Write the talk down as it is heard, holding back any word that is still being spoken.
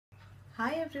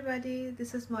Hi everybody,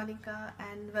 this is Monica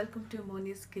and welcome to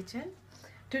Moni's kitchen.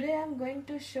 Today I'm going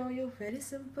to show you very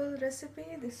simple recipe.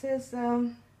 This is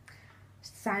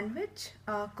sandwich,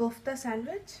 kofta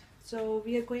sandwich. So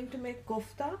we are going to make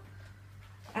kofta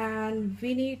and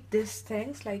we need these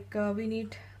things like we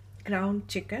need ground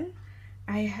chicken.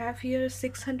 I have here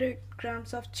 600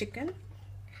 grams of chicken,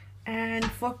 and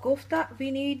for kofta we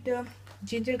need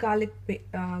ginger garlic,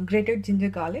 grated ginger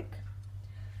garlic.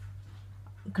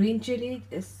 Green chili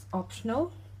is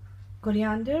optional,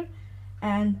 coriander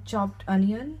and chopped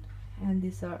onion, and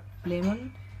these are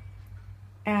lemon,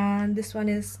 and this one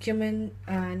is cumin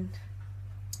and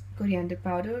coriander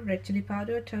powder, red chili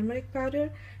powder, turmeric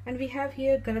powder, and we have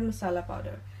here garam masala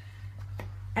powder.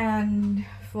 And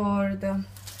for the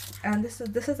this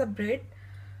is a bread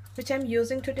which I'm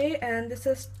using today, and this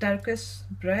is Turkish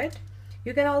bread.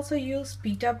 You can also use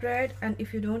pita bread, and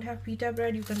if you don't have pita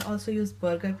bread you can also use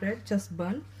burger bread, just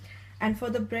bun. And for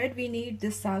the bread we need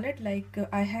this salad, like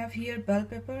I have here bell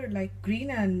pepper, like green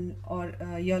and or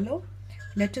yellow,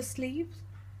 lettuce leaves,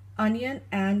 onion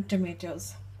and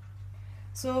tomatoes.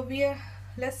 So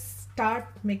let's start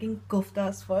making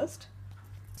koftas first.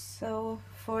 So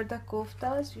for the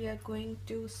koftas we are going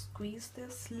to squeeze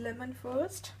this lemon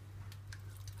first.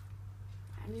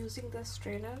 I'm using the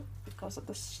strainer because of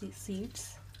the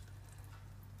seeds.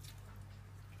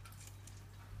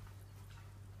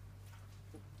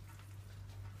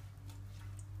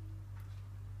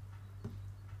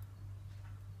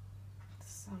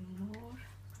 Some more.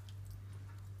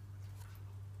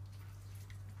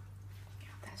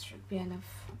 That should be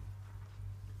enough.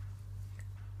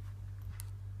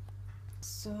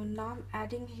 So now I'm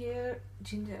adding here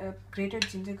grated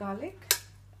ginger garlic,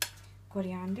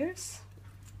 corianders,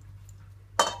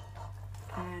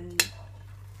 and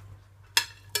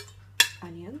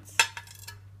onions.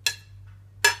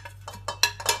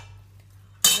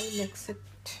 I'll mix it.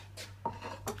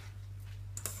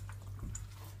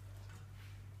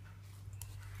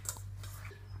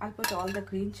 I'll put all the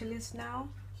green chilies now,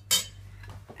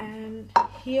 and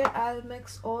here I'll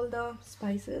mix all the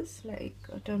spices like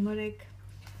turmeric,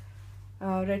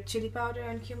 red chili powder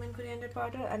and cumin coriander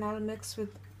powder, and I'll mix with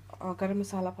garam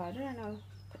masala powder, and I'll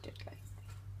put it like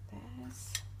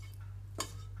this.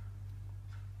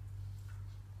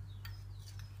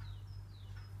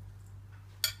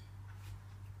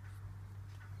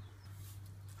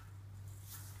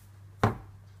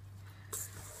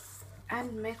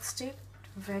 And mixed it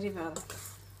very well.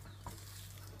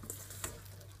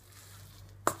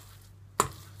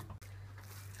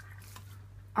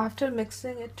 After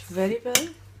mixing it very well,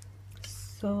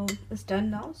 so it's done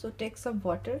now. So take some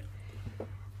water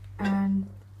and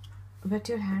wet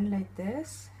your hand like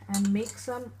this and make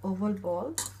some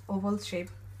oval shape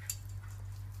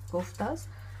koftas.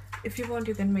 If you want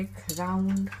you can make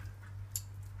round,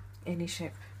 any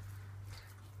shape,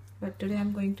 but today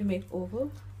I'm going to make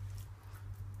oval.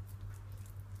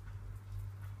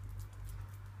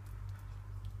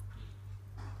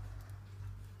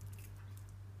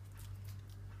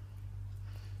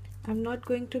 I'm not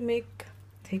going to make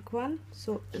thick one,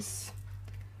 so it's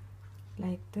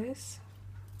like this.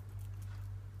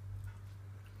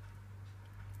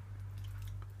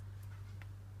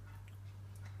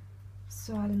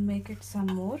 So I'll make it some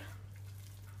more.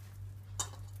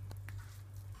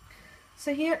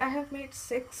 So here I have made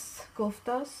 6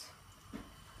 koftas,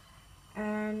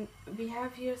 and we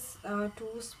have here 2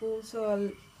 spoons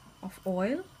of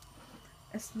oil.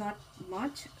 It's not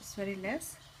much, it's very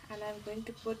less, and I'm going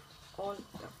to put all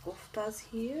the koftas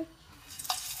here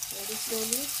very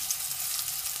slowly.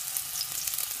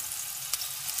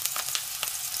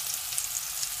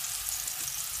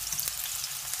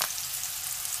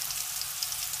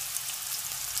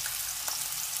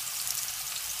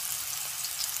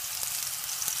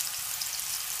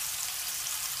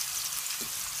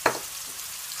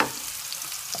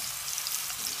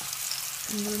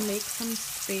 And we'll make some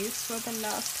space for the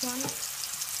last one.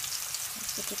 I'll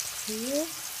put it here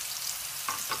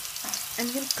and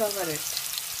we'll cover it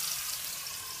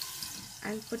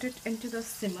and put it into the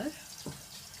simmer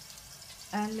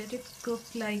and let it cook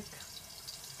like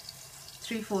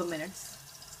 3-4 minutes.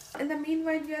 In the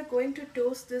meanwhile we are going to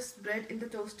toast this bread in the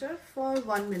toaster for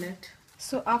 1 minute.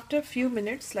 So after a few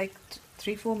minutes, like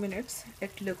 3-4 minutes,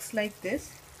 it looks like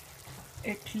this.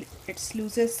 It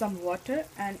loses some water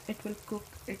and it will cook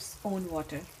its own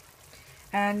water.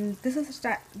 And this is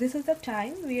the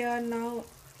time we are now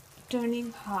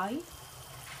turning high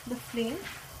the flame,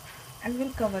 and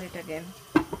we'll cover it again.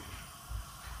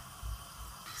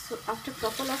 So after a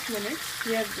couple of minutes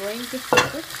we are going to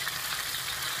flip it.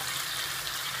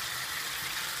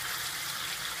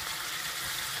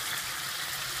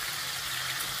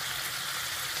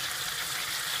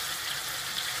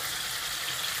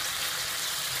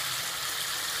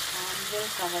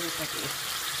 we'll cover it again.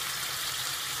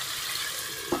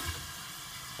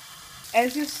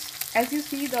 As you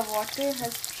see, the water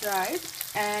has dried,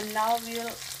 and now we'll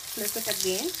flip it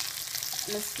again.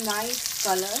 This nice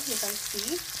color, you can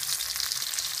see.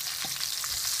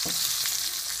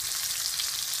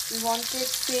 We wanted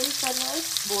same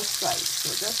colors both sides, so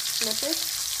just flip it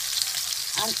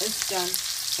and it's done.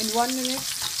 In 1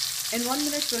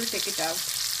 minute we'll take it out.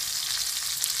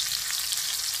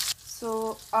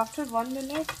 So after 1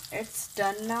 minute it's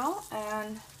done now,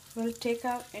 and we'll take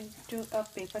out into a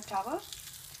paper towel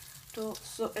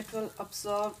so it will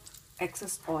absorb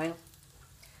excess oil.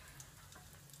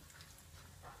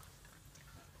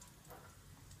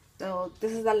 So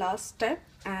this is the last step,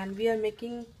 and we are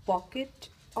making pocket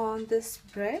on this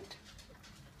bread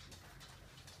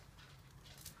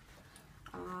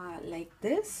like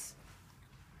this.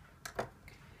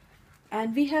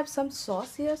 And we have some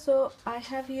sauce here, so I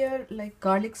have here like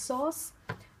garlic sauce,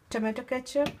 tomato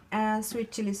ketchup and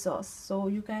sweet chili sauce, so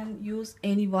you can use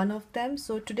any one of them.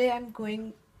 So today I'm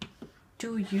going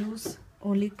to use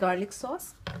only garlic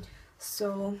sauce.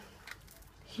 So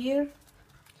here,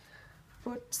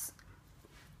 put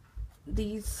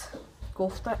these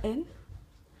kofta in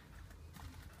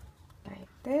like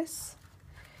this,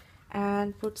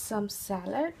 and put some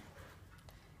salad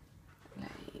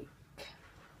like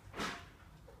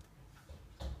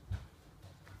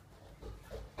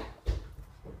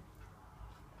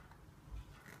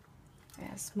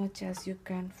as much as you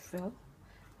can fill.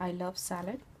 I love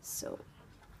salad, so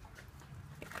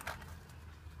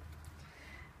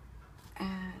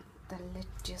and the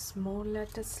lettuce, more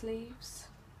lettuce leaves.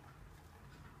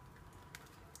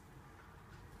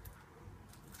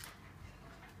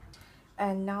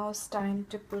 And now it's time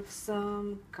to put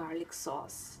some garlic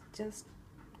sauce. Just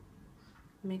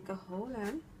make a hole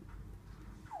and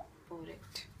pour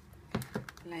it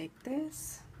like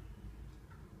this.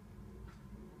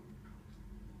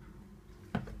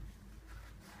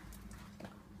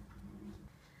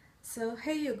 So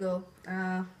here you go,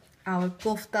 our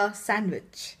kofta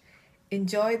sandwich.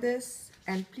 Enjoy this,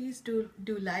 and please do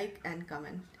like and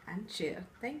comment and share.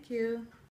 Thank you.